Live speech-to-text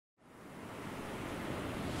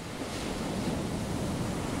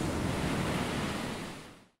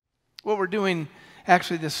what we're doing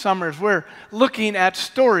actually this summer is we're looking at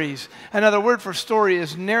stories. Another word for story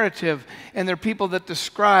is narrative, and there are people that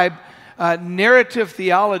describe narrative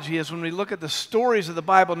theology as when we look at the stories of the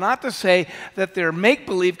Bible, not to say that they're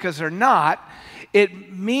make-believe, because they're not.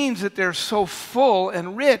 It means that they're so full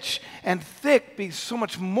and rich and thick, be so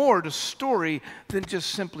much more to story than just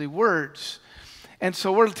simply words. And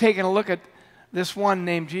so we're taking a look at this one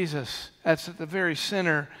named Jesus. That's at the very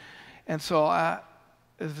center. And so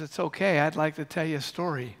if it's okay, I'd like to tell you a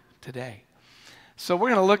story today. So we're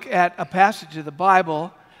going to look at a passage of the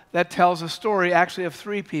Bible that tells a story actually of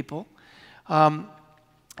three people.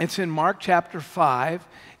 It's in Mark chapter 5.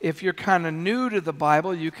 If you're kind of new to the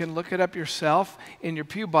Bible, you can look it up yourself in your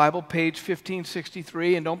pew Bible, page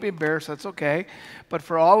 1563, and don't be embarrassed, that's okay. But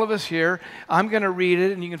for all of us here, I'm going to read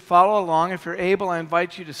it, and you can follow along. If you're able, I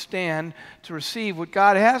invite you to stand to receive what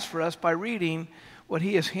God has for us by reading what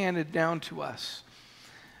He has handed down to us.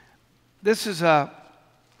 This is a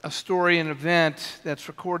story, an event that's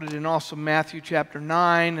recorded in also Matthew chapter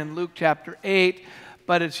 9 and Luke chapter 8,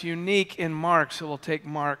 but it's unique in Mark, so we'll take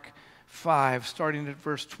Mark 5, starting at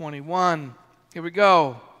verse 21. Here we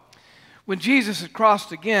go. When Jesus had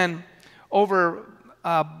crossed again over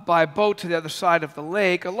by boat to the other side of the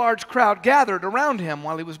lake, a large crowd gathered around him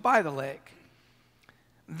while he was by the lake.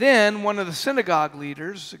 Then one of the synagogue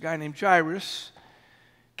leaders, a guy named Jairus,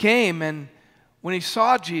 came, and when he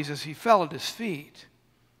saw Jesus, he fell at his feet.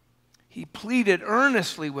 He pleaded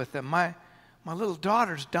earnestly with him, My little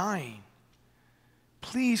daughter's dying.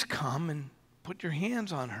 Please come and put your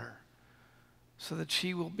hands on her so that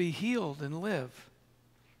she will be healed and live.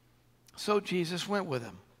 So Jesus went with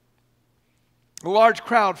him. A large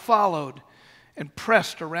crowd followed and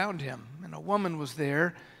pressed around him, and a woman was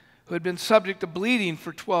there who had been subject to bleeding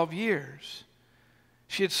for 12 years.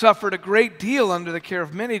 She had suffered a great deal under the care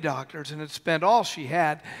of many doctors and had spent all she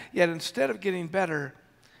had, yet instead of getting better,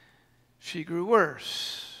 she grew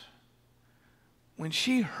worse. When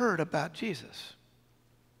she heard about Jesus,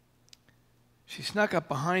 she snuck up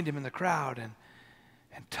behind him in the crowd and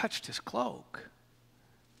touched his cloak,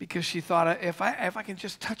 because she thought, if I can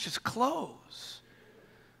just touch his clothes,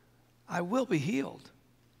 I will be healed.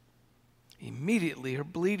 Immediately her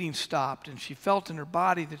bleeding stopped, and she felt in her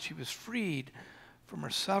body that she was freed from her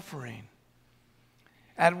suffering.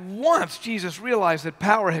 At once Jesus realized that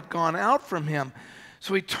power had gone out from him,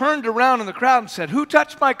 so he turned around in the crowd and said, "Who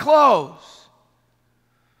touched my clothes?"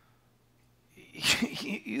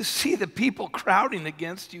 You see the people crowding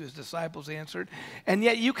against you, his disciples answered, and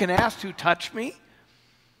yet you can ask, "Who touched me?"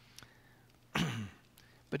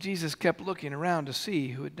 But Jesus kept looking around to see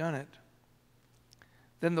who had done it.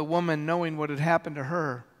 Then the woman, knowing what had happened to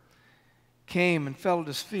her, came and fell at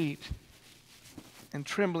his feet, and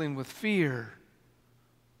trembling with fear,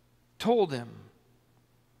 told him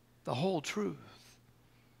the whole truth.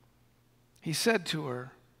 He said to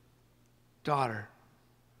her, "Daughter,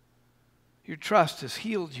 your trust has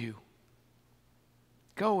healed you.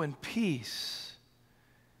 Go in peace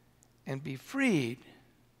and be freed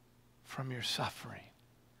from your suffering."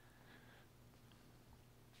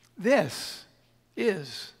 This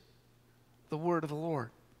is the word of the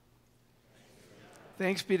Lord.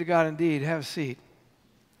 Thanks be to God indeed. Have a seat.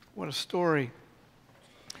 What a story.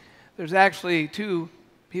 There's actually two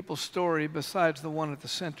people's story besides the one at the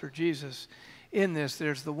center, Jesus. In this,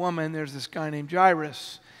 there's the woman, there's this guy named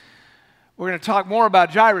Jairus. We're going to talk more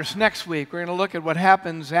about Jairus next week. We're going to look at what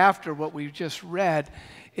happens after what we've just read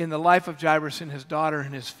in the life of Jairus and his daughter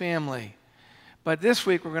and his family. But this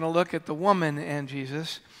week we're going to look at the woman and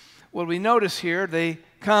Jesus. What we notice here, they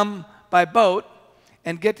come by boat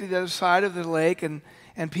and get to the other side of the lake, and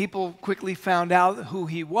people quickly found out who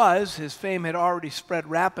he was. His fame had already spread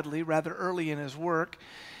rapidly, rather early in his work.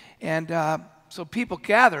 And so people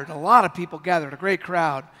gathered, a lot of people gathered, a great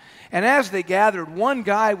crowd. And as they gathered, one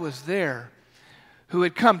guy was there who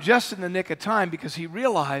had come just in the nick of time, because he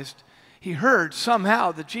realized, he heard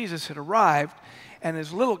somehow that Jesus had arrived, and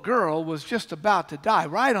his little girl was just about to die,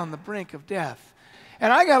 right on the brink of death.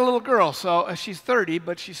 And I got a little girl, so she's 30,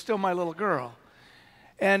 but she's still my little girl.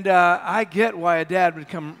 And I get why a dad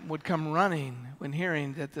would come running when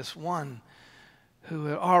hearing that this one,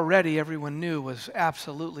 who already everyone knew was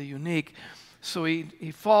absolutely unique. So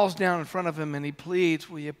he falls down in front of him and he pleads,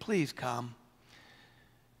 "Will you please come?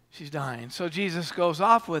 She's dying." So Jesus goes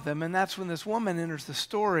off with him, and that's when this woman enters the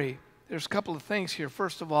story. There's a couple of things here.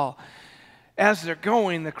 First of all, as they're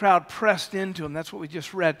going, the crowd pressed into him. That's what we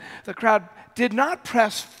just read. The crowd did not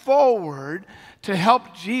press forward to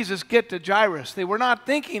help Jesus get to Jairus. They were not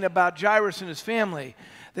thinking about Jairus and his family.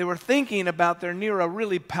 They were thinking about they're near a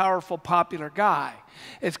really powerful, popular guy.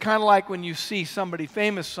 It's kind of like when you see somebody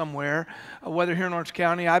famous somewhere, whether here in Orange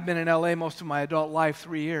County. I've been in L.A. most of my adult life,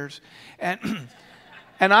 3 years. And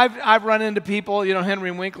and I've run into people, you know,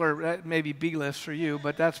 Henry Winkler, maybe B-list for you,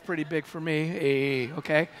 but that's pretty big for me,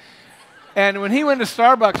 okay? And when he went to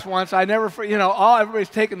Starbucks once, I never, you know, everybody's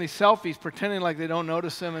taking these selfies, pretending like they don't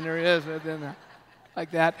notice him, and there he is,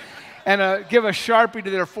 like that. And give a Sharpie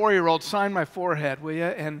to their 4-year-old, sign my forehead, will you?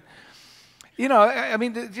 And, you know, I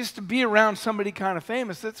mean, just to be around somebody kind of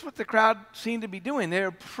famous, that's what the crowd seemed to be doing. They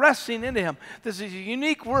were pressing into him. This is a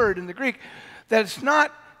unique word in the Greek that it's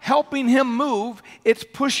not helping him move, it's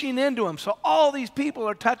pushing into him. So all these people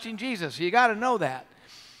are touching Jesus. You got to know that.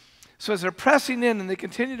 So as they're pressing in and they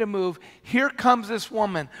continue to move, here comes this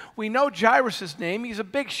woman. We know Jairus' name. He's a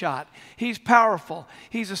big shot. He's powerful.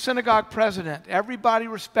 He's a synagogue president. Everybody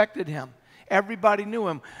respected him. Everybody knew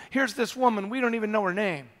him. Here's this woman. We don't even know her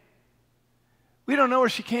name. We don't know where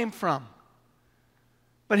she came from.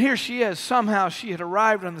 But here she is. Somehow she had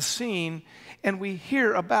arrived on the scene, and we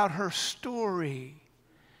hear about her story.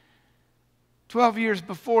 12 years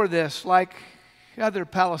before this, like other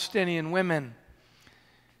Palestinian women,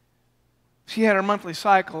 she had her monthly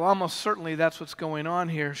cycle. Almost certainly that's what's going on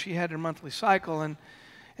here. She had her monthly cycle, and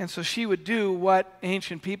so she would do what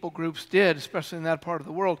ancient people groups did, especially in that part of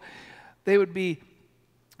the world. They would be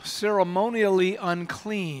ceremonially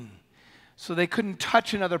unclean. So they couldn't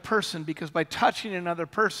touch another person, because by touching another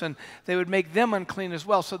person, they would make them unclean as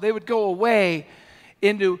well. So they would go away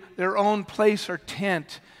into their own place or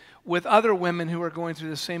tent with other women who were going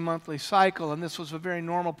through the same monthly cycle, and this was a very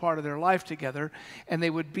normal part of their life together. And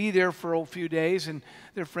they would be there for a few days, and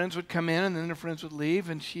their friends would come in, and then their friends would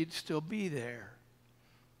leave, and she'd still be there.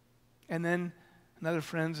 And then another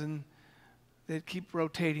friends, and they'd keep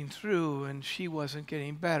rotating through, and she wasn't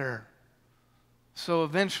getting better. So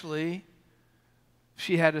eventually,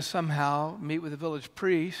 she had to somehow meet with a village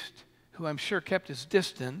priest, who I'm sure kept his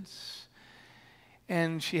distance.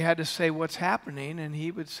 And she had to say, what's happening? And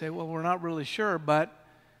he would say, well, we're not really sure, but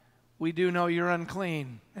we do know you're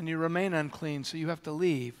unclean, and you remain unclean, so you have to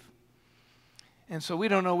leave. And so we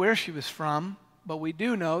don't know where she was from, but we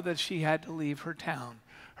do know that she had to leave her town,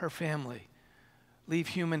 her family, leave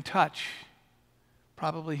human touch,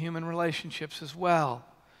 probably human relationships as well.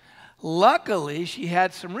 Luckily, she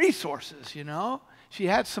had some resources, you know. She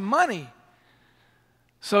had some money.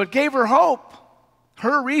 So it gave her hope.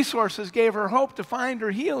 Her resources gave her hope to find her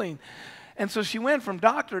healing. And so she went from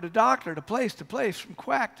doctor to doctor, to place, from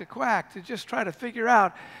quack to quack, to just try to figure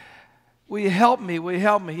out, will you help me? Will you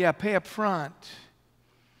help me? Yeah, pay up front.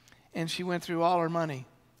 And she went through all her money,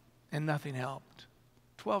 and nothing helped.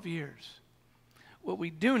 12 years. What we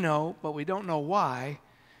do know, but we don't know why,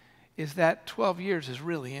 is that 12 years is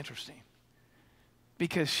really interesting.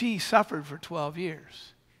 Because she suffered for 12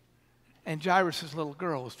 years. And Jairus' little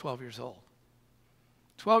girl was 12 years old.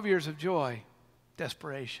 12 years of joy,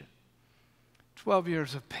 desperation. 12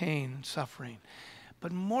 years of pain and suffering.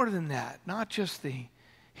 But more than that, not just the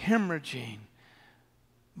hemorrhaging,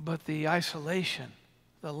 but the isolation,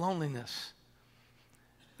 the loneliness,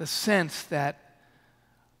 the sense that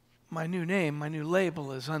my new name, my new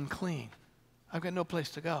label is unclean. I've got no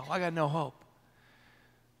place to go. I got no hope.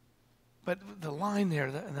 But the line there,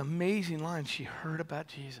 an amazing line, she heard about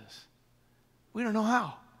Jesus. We don't know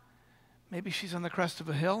how. Maybe she's on the crest of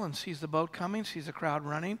a hill and sees the boat coming, sees the crowd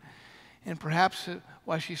running, and perhaps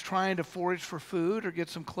while she's trying to forage for food or get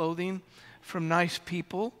some clothing from nice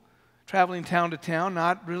people, traveling town to town,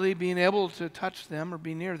 not really being able to touch them or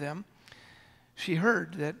be near them, she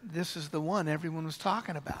heard that this is the one everyone was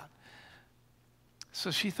talking about.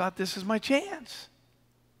 So she thought, this is my chance.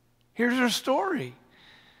 Here's her story.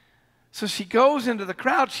 So she goes into the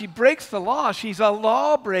crowd. She breaks the law. She's a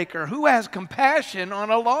lawbreaker. Who has compassion on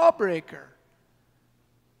a lawbreaker?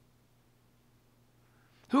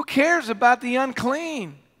 Who cares about the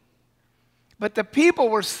unclean? But the people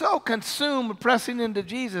were so consumed with pressing into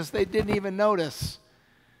Jesus, they didn't even notice.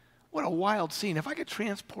 What a wild scene. If I could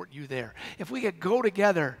transport you there, if we could go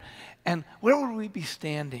together, and where would we be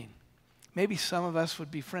standing? Maybe some of us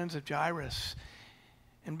would be friends of Jairus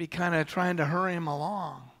and be kind of trying to hurry him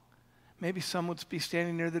along. Maybe some would be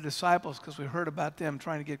standing near the disciples because we heard about them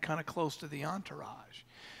trying to get kind of close to the entourage.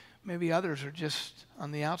 Maybe others are just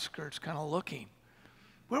on the outskirts kind of looking.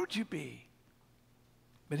 Where would you be?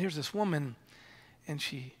 But here's this woman, and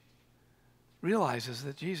she realizes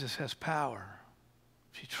that Jesus has power.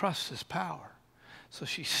 She trusts his power. So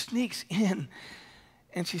she sneaks in,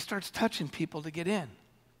 and she starts touching people to get in.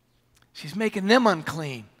 She's making them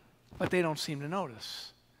unclean, but they don't seem to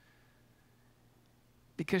notice.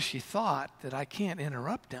 because she thought that I can't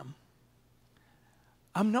interrupt him.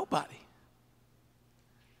 I'm nobody.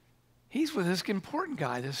 He's with this important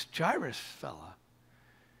guy, this Jairus fella.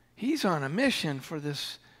 He's on a mission for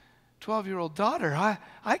this 12-year-old daughter.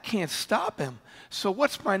 I can't stop him. So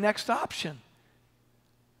what's my next option?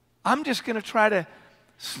 I'm just going to try to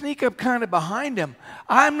sneak up kind of behind him.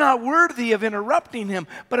 I'm not worthy of interrupting him,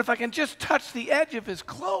 but if I can just touch the edge of his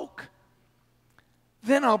cloak,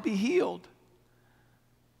 then I'll be healed.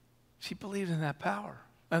 She believed in that power.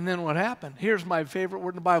 And then what happened? Here's my favorite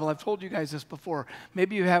word in the Bible. I've told you guys this before.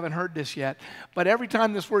 Maybe you haven't heard this yet. But every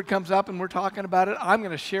time this word comes up and we're talking about it, I'm going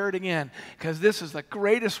to share it again because this is the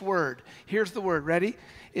greatest word. Here's the word. Ready?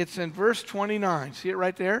 It's in verse 29. See it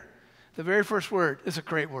right there? The very first word is a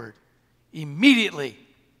great word. Immediately.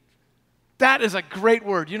 That is a great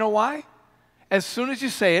word. You know why? As soon as you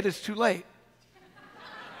say it, it's too late.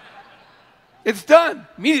 It's done.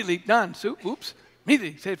 Immediately done. So, oops.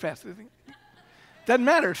 Immediately. Say it fast. Doesn't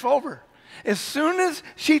matter. It's over. As soon as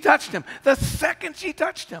she touched him, the second she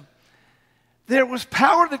touched him, there was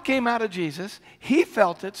power that came out of Jesus. He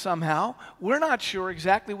felt it somehow. We're not sure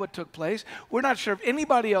exactly what took place. We're not sure if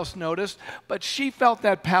anybody else noticed, but she felt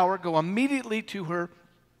that power go immediately to her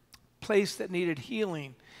place that needed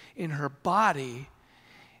healing in her body,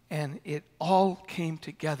 and it all came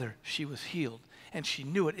together. She was healed, and she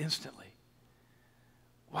knew it instantly.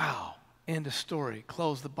 Wow. End of story.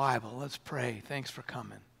 Close the Bible. Let's pray. Thanks for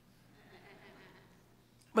coming.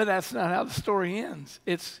 But that's not how the story ends.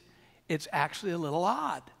 It's actually a little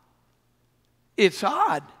odd. It's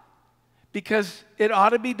odd because it ought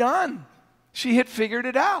to be done. She had figured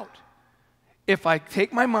it out. If I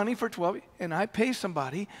take my money for 12 and I pay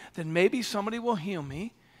somebody, then maybe somebody will heal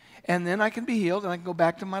me, and then I can be healed and I can go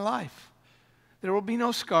back to my life. There will be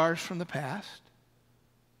no scars from the past.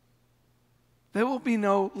 There will be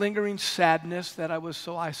no lingering sadness that I was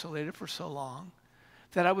so isolated for so long,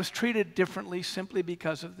 that I was treated differently simply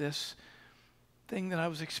because of this thing that I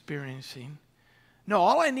was experiencing. No,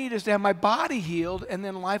 all I need is to have my body healed, and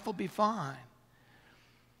then life will be fine.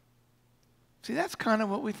 See, that's kind of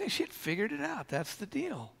what we think. She had figured it out. That's the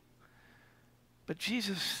deal. But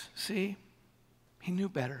Jesus, see, he knew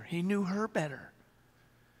better. He knew her better.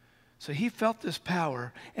 So he felt this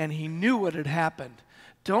power, and he knew what had happened.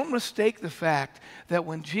 Don't mistake the fact that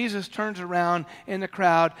when Jesus turns around in the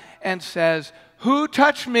crowd and says, "Who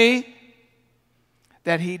touched me?"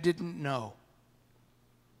 that he didn't know.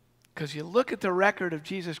 Because you look at the record of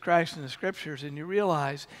Jesus Christ in the Scriptures and you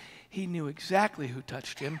realize he knew exactly who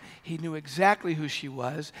touched him. He knew exactly who she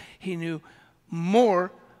was. He knew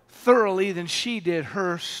more thoroughly than she did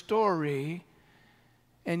her story.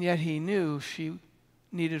 And yet he knew she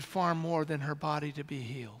needed far more than her body to be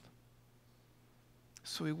healed.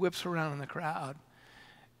 So he whips around in the crowd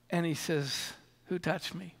and he says, "Who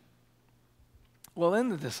touched me?" Well, then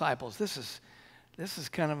the disciples, this is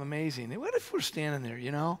kind of amazing. What if we're standing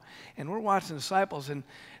there, and we're watching the disciples and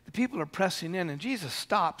the people are pressing in and Jesus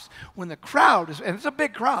stops when the crowd is, and it's a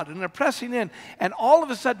big crowd, and they're pressing in, and all of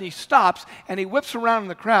a sudden he stops and he whips around in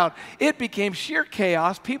the crowd. It became sheer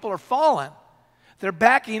chaos. People are falling. They're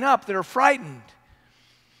backing up. They're frightened.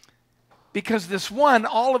 Because this one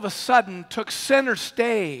all of a sudden took center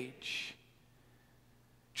stage.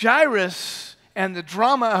 Jairus and the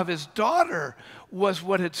drama of his daughter was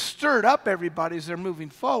what had stirred up everybody as they're moving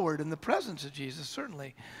forward in the presence of Jesus,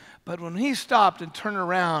 certainly. But when he stopped and turned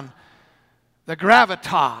around, the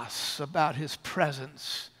gravitas about his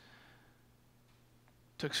presence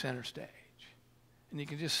took center stage. And you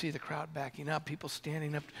can just see the crowd backing up, people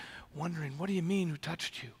standing up, wondering, "What do you mean, who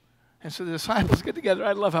touched you?" And so the disciples get together.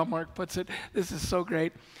 I love how Mark puts it. This is so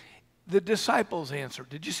great. The disciples answered.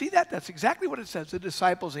 Did you see that? That's exactly what it says. The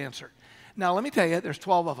disciples answered. Now, let me tell you, there's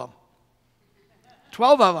 12 of them.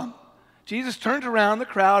 12 of them. Jesus turns around the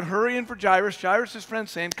crowd, hurrying for Jairus. Jairus' his friend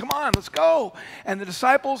saying, "Come on, let's go." And the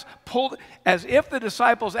disciples pulled, as if the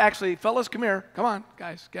disciples actually, "Fellas, come here. Come on,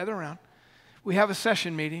 guys, gather around. We have a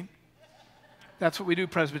session meeting." That's what we do,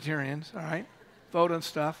 Presbyterians, all right? Vote on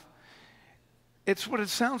stuff. It's what it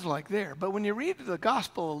sounds like there. But when you read the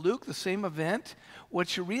Gospel of Luke, the same event,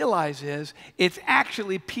 what you realize is it's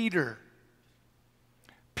actually Peter.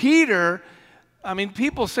 Peter,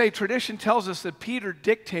 people say tradition tells us that Peter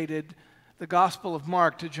dictated the Gospel of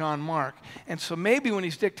Mark to John Mark. And so maybe when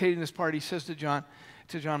he's dictating this part, he says to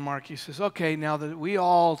John Mark, he says, "Okay, now that we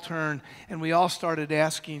all turned and we all started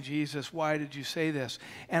asking Jesus, why did you say this?"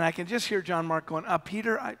 And I can just hear John Mark going,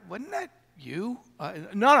 "Peter, wasn't that you?"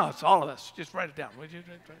 No, it's all of us. Just write it down.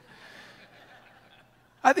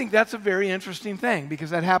 I think that's a very interesting thing because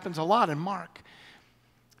that happens a lot in Mark.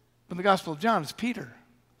 But in the Gospel of John, it's Peter.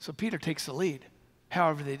 So Peter takes the lead.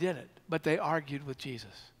 however they did it. But they argued with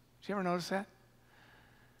Jesus. Did you ever notice that?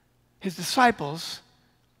 His disciples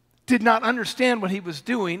did not understand what he was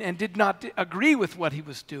doing and did not agree with what he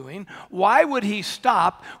was doing. Why would he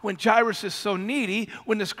stop when Jairus is so needy,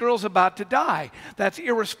 when this girl's about to die? That's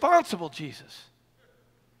irresponsible, Jesus.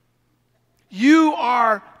 You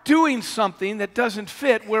are doing something that doesn't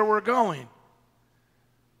fit where we're going.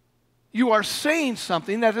 You are saying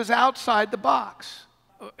something that is outside the box.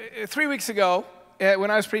 3 weeks ago,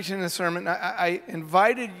 when I was preaching the sermon, I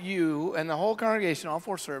invited you and the whole congregation, all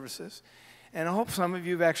 4 services, and I hope some of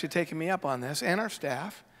you have actually taken me up on this, and our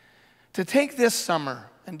staff, to take this summer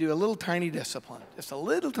and do a little tiny discipline, just a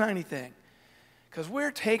little tiny thing, because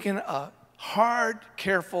we're taking a hard,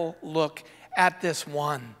 careful look at this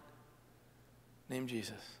one named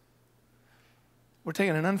Jesus. We're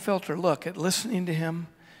taking an unfiltered look at listening to him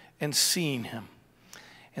and seeing him.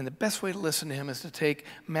 And the best way to listen to him is to take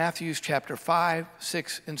Matthew's chapter 5,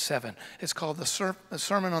 6, and 7. It's called the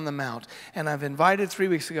Sermon on the Mount. And I've invited 3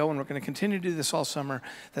 weeks ago, and we're going to continue to do this all summer,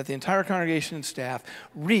 that the entire congregation and staff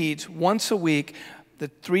reads once a week the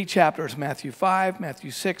 3 chapters, Matthew 5,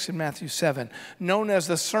 Matthew 6, and Matthew 7, known as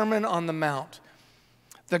the Sermon on the Mount.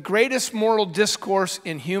 The greatest moral discourse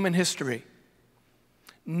in human history.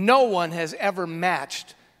 No one has ever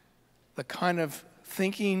matched the kind of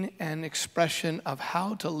thinking and expression of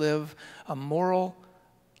how to live a moral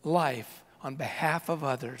life on behalf of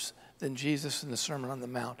others than Jesus in the Sermon on the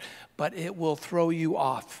Mount. But it will throw you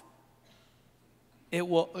off. It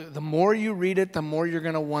will. The more you read it, the more you're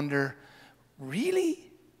going to wonder, really?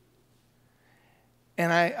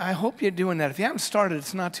 And I hope you're doing that. If you haven't started,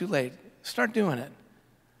 it's not too late. Start doing it.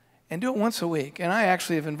 And do it once a week. And I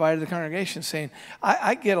actually have invited the congregation saying,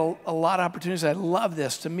 I get a lot of opportunities. I love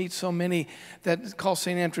this, to meet so many that call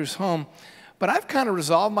St. Andrew's home. But I've kind of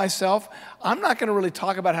resolved myself. I'm not going to really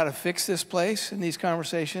talk about how to fix this place in these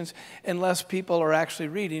conversations unless people are actually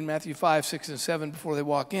reading Matthew 5, 6, and 7 before they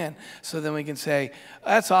walk in. So then we can say,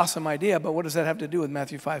 that's an awesome idea, but what does that have to do with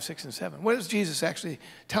Matthew 5, 6, and 7? What is Jesus actually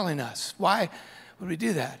telling us? Why would we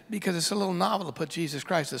do that? Because it's a little novel to put Jesus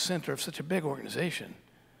Christ at the center of such a big organization.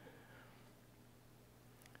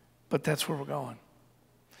 But that's where we're going.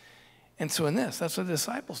 And so in this, that's what the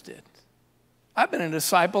disciples did. I've been a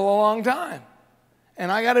disciple a long time. And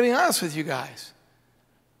I got to be honest with you guys.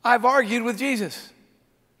 I've argued with Jesus.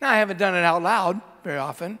 Now, I haven't done it out loud very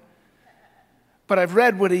often. But I've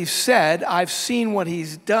read what he's said. I've seen what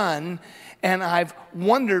he's done. And I've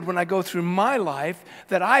wondered when I go through my life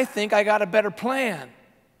that I think I got a better plan.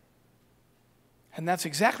 And that's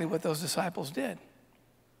exactly what those disciples did.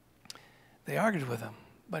 They argued with him.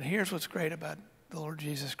 But here's what's great about the Lord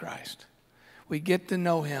Jesus Christ. We get to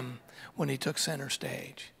know him when he took center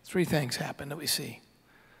stage. 3 things happen that we see.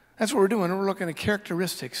 That's what we're doing. We're looking at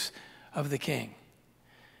characteristics of the king.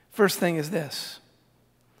 First thing is this.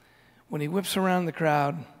 When he whips around the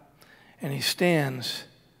crowd and he stands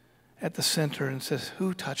at the center and says,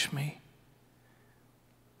 "Who touched me?"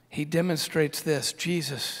 He demonstrates this.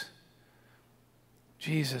 Jesus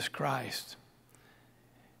Christ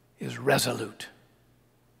is resolute.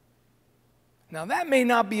 Now, that may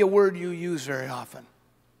not be a word you use very often,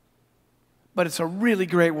 but it's a really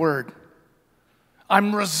great word.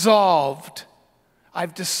 I'm resolved.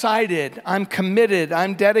 I've decided. I'm committed.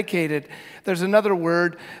 I'm dedicated. There's another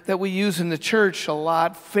word that we use in the church a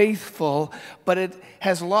lot, faithful, but it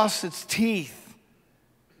has lost its teeth.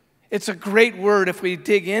 It's a great word if we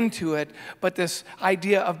dig into it, but this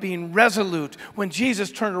idea of being resolute. When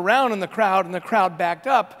Jesus turned around in the crowd and the crowd backed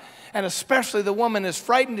up, and especially the woman, as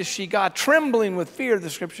frightened as she got, trembling with fear, the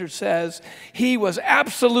scripture says, he was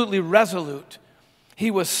absolutely resolute. He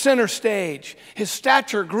was center stage. His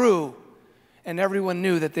stature grew, and everyone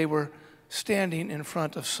knew that they were standing in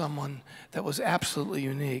front of someone that was absolutely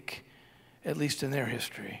unique, at least in their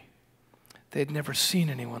history. They'd never seen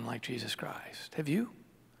anyone like Jesus Christ. Have you?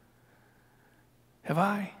 Have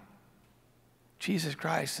I? Jesus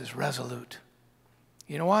Christ is resolute.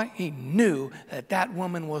 You know why? He knew that that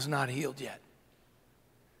woman was not healed yet.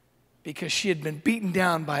 Because she had been beaten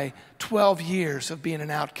down by 12 years of being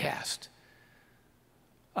an outcast,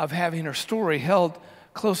 of having her story held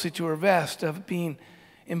closely to her vest, of being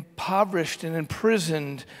impoverished and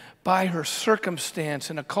imprisoned by her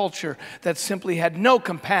circumstance in a culture that simply had no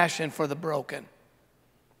compassion for the broken.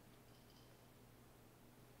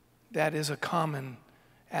 That is a common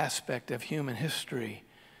aspect of human history,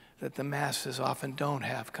 that the masses often don't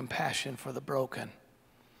have compassion for the broken.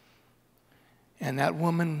 And that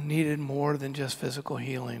woman needed more than just physical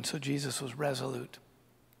healing, so Jesus was resolute.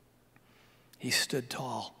 He stood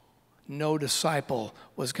tall. No disciple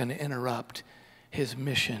was going to interrupt his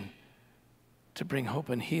mission to bring hope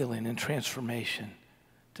and healing and transformation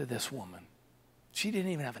to this woman. She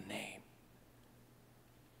didn't even have a name.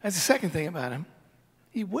 That's the second thing about him.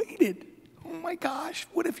 He waited. Oh my gosh,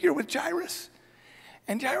 what if you're with Jairus?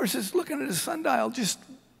 And Jairus is looking at his sundial, just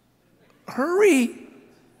hurry.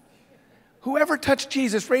 Whoever touched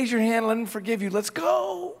Jesus, raise your hand, let him forgive you. Let's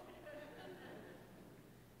go.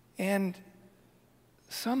 And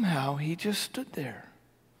somehow he just stood there.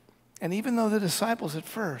 And even though the disciples at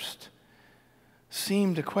first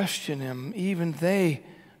seemed to question him, even they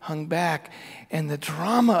hung back. And the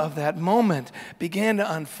drama of that moment began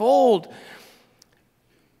to unfold.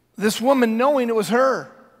 This woman, knowing it was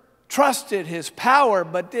her, trusted his power,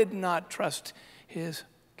 but did not trust his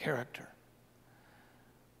character.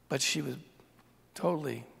 But she was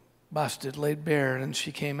totally busted, laid bare, and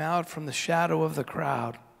she came out from the shadow of the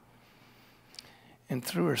crowd and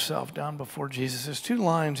threw herself down before Jesus. There's two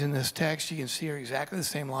lines in this text. You can see are exactly the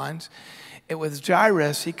same lines. It was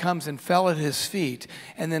Jairus, he comes and fell at his feet.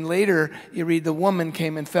 And then later you read the woman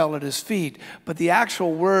came and fell at his feet. But the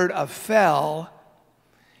actual word of fell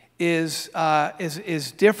is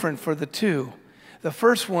different for the two. The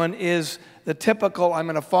first one is the typical, I'm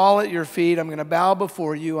going to fall at your feet, I'm going to bow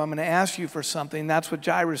before you, I'm going to ask you for something. That's what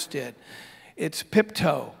Jairus did. It's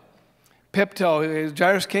pipto. Pipto.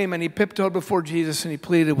 Jairus came and he piptoed before Jesus and he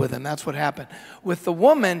pleaded with him. That's what happened. With the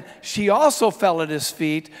woman, she also fell at his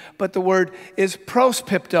feet, but the word is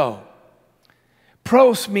prospipto.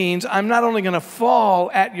 Pros means I'm not only going to fall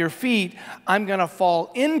at your feet, I'm going to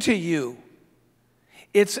fall into you.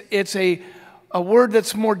 It's a word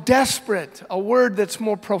that's more desperate, a word that's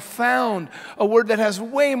more profound, a word that has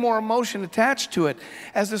way more emotion attached to it.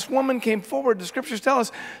 As this woman came forward, the scriptures tell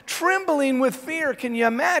us, trembling with fear. Can you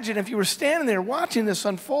imagine if you were standing there watching this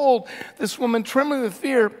unfold, this woman trembling with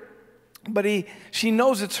fear, but she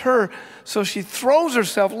knows it's her, so she throws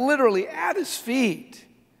herself literally at his feet,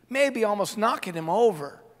 maybe almost knocking him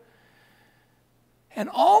over. And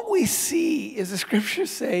all we see is the scriptures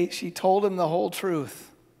say she told him the whole truth.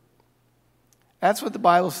 That's what the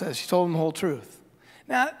Bible says. She told him the whole truth.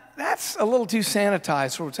 Now, that's a little too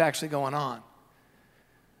sanitized for what's actually going on.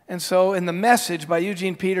 And so in the Message by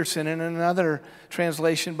Eugene Peterson and in another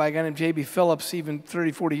translation by a guy named J.B. Phillips, even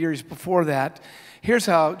 30, 40 years before that, here's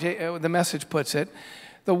how the Message puts it.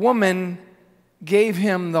 The woman gave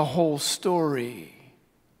him the whole story.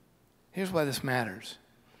 Here's why this matters.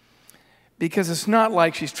 Because it's not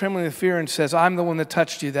like she's trembling with fear and says, I'm the one that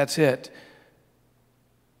touched you, that's it.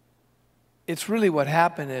 It's really what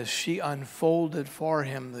happened is she unfolded for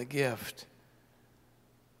him the gift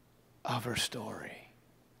of her story.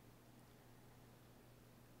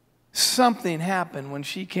 Something happened when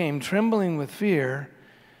she came trembling with fear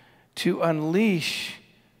to unleash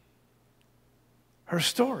her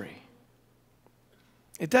story.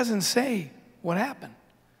 It doesn't say what happened.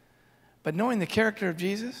 But knowing the character of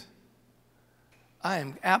Jesus, I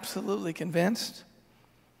am absolutely convinced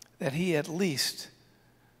that he at least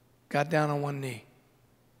got down on one knee.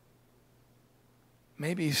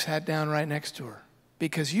 Maybe he sat down right next to her.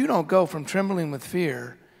 Because you don't go from trembling with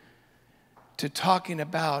fear to talking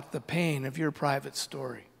about the pain of your private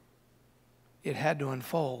story. It had to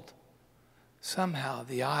unfold. Somehow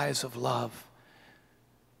the eyes of love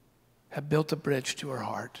have built a bridge to her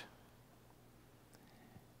heart.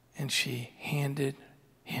 And she handed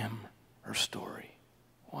him her story.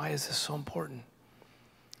 Why is this so important?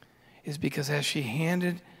 It's because as she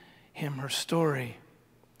handed him her story,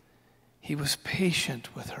 he was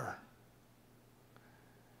patient with her.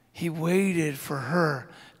 He waited for her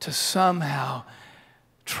to somehow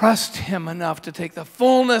trust him enough to take the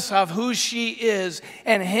fullness of who she is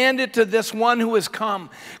and hand it to this one who has come.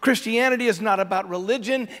 Christianity is not about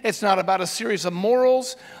religion. It's not about a series of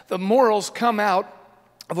morals. The morals come out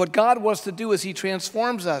of what God wants to do as he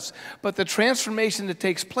transforms us. But the transformation that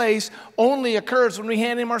takes place only occurs when we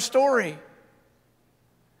hand him our story.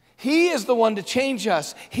 He is the one to change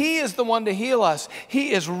us. He is the one to heal us.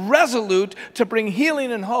 He is resolute to bring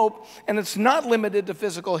healing and hope, and it's not limited to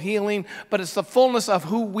physical healing, but it's the fullness of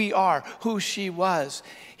who we are, who she was.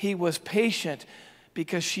 He was patient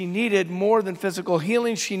because she needed more than physical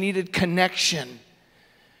healing. She needed connection.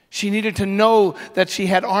 She needed to know that she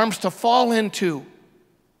had arms to fall into.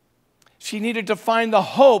 She needed to find the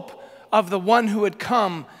hope of the one who had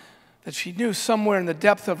come, that she knew somewhere in the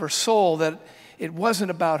depth of her soul that it wasn't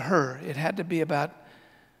about her. It had to be about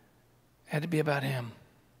him.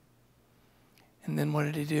 And then what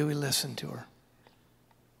did he do? He listened to her.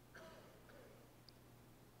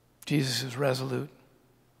 Jesus is resolute.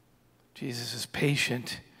 Jesus is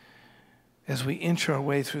patient as we inch our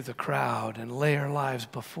way through the crowd and lay our lives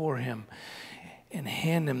before him. and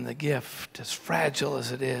hand him the gift, as fragile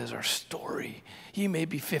as it is, our story. You may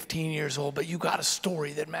be 15 years old, but you got a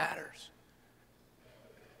story that matters.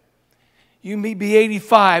 You may be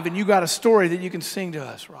 85 and you got a story that you can sing to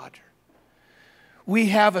us, Roger. We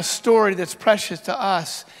have a story that's precious to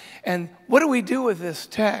us. And what do we do with this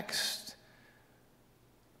text?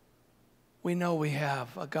 We know we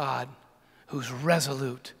have a God who's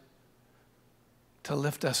resolute to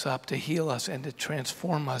lift us up, to heal us, and to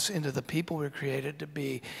transform us into the people we're created to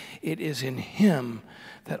be. It is in him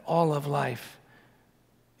that all of life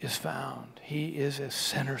is found. He is a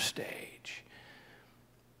center stage.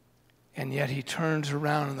 And yet he turns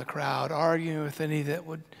around in the crowd, arguing with any that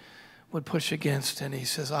would push against, and he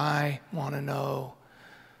says, I want to know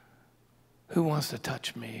who wants to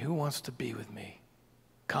touch me, who wants to be with me.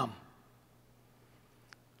 Come.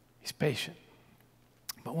 He's patient.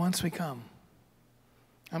 But once we come,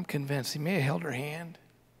 I'm convinced he may have held her hand,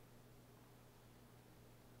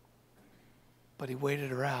 but he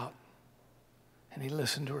waited her out and he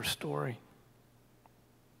listened to her story.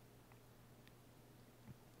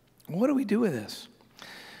 What do we do with this?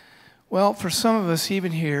 Well, for some of us,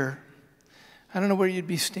 even here, I don't know where you'd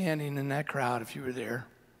be standing in that crowd if you were there,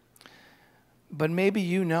 but maybe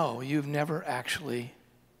you know you've never actually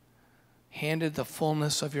handed the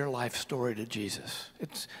fullness of your life story to Jesus.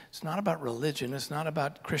 It's not about religion. It's not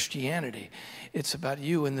about Christianity. It's about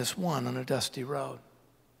you and this one on a dusty road.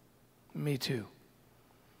 Me too.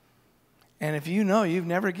 And if you know you've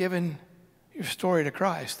never given your story to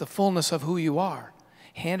Christ, the fullness of who you are,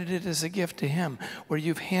 handed it as a gift to him, where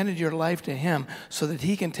you've handed your life to him so that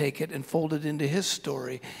he can take it and fold it into his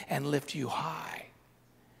story and lift you high.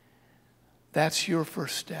 That's your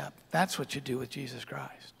first step. That's what you do with Jesus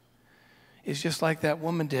Christ. It's just like that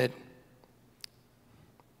woman did.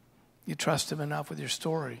 You trust him enough with your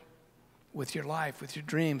story, with your life, with your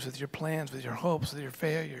dreams, with your plans, with your hopes, with your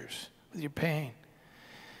failures, with your pain.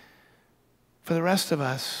 For the rest of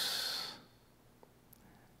us,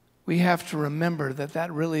 we have to remember that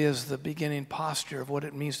that really is the beginning posture of what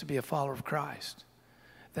it means to be a follower of Christ.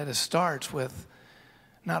 That it starts with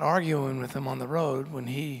not arguing with him on the road when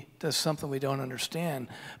he does something we don't understand,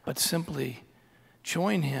 but simply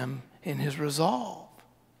join him in his resolve.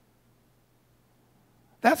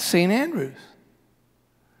 That's St. Andrew's.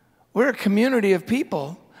 We're a community of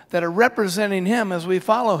people that are representing him as we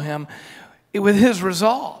follow him with his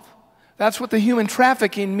resolve. That's what the human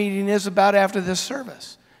trafficking meeting is about after this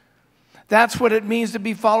service. That's what it means to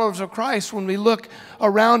be followers of Christ when we look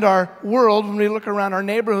around our world, when we look around our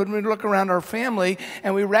neighborhood, when we look around our family,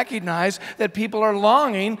 and we recognize that people are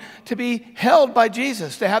longing to be held by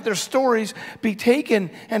Jesus, to have their stories be taken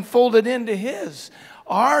and folded into his.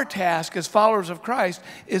 Our task as followers of Christ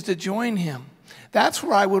is to join him. That's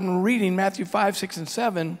why when we're reading Matthew 5, 6, and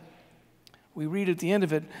 7, we read at the end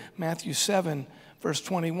of it, Matthew 7, verse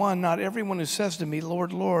 21, not everyone who says to me,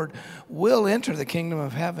 Lord, Lord, will enter the kingdom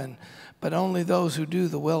of heaven, but only those who do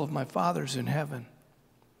the will of my Father in heaven.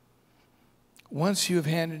 Once you have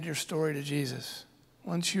handed your story to Jesus,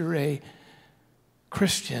 once you're a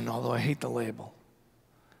Christian, although I hate the label,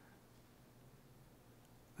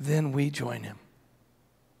 then we join him.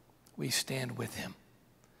 We stand with him.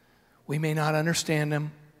 We may not understand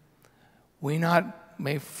him. We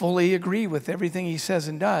may fully agree with everything he says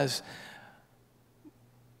and does,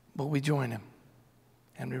 but we join him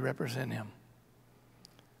and we represent him.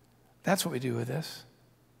 That's what we do with this.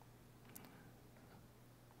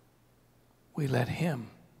 We let him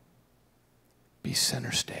be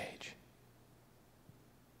center stage.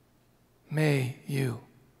 May you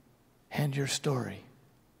hand your story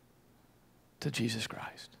to Jesus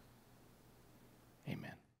Christ.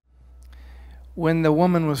 Amen. When the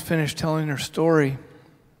woman was finished telling her story,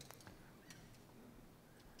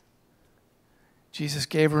 Jesus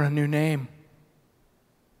gave her a new name.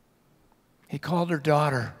 He called her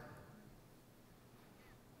daughter.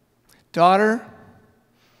 Daughter,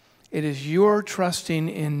 it is your trusting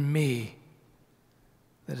in me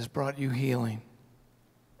that has brought you healing.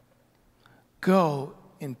 Go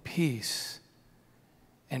in peace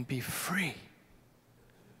and be free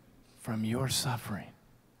from your suffering.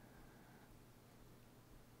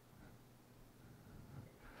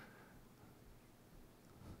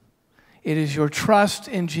 It is your trust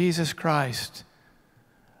in Jesus Christ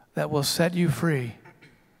that will set you free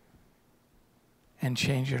and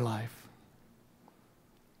change your life.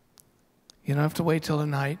 You don't have to wait till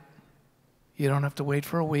tonight. You don't have to wait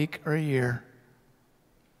for a week or a year.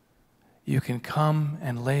 You can come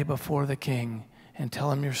and lay before the King and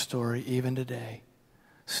tell him your story even today.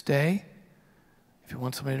 Stay. If you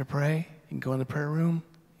want somebody to pray, you can go in the prayer room.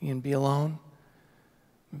 You can be alone.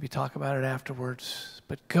 Maybe talk about it afterwards.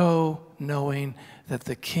 But go knowing that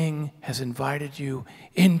the King has invited you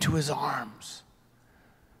into his arms.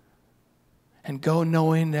 And go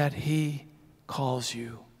knowing that he calls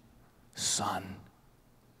you son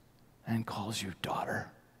and calls you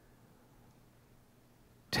daughter.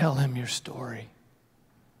 Tell him your story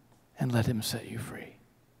and let him set you free.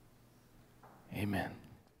 Amen.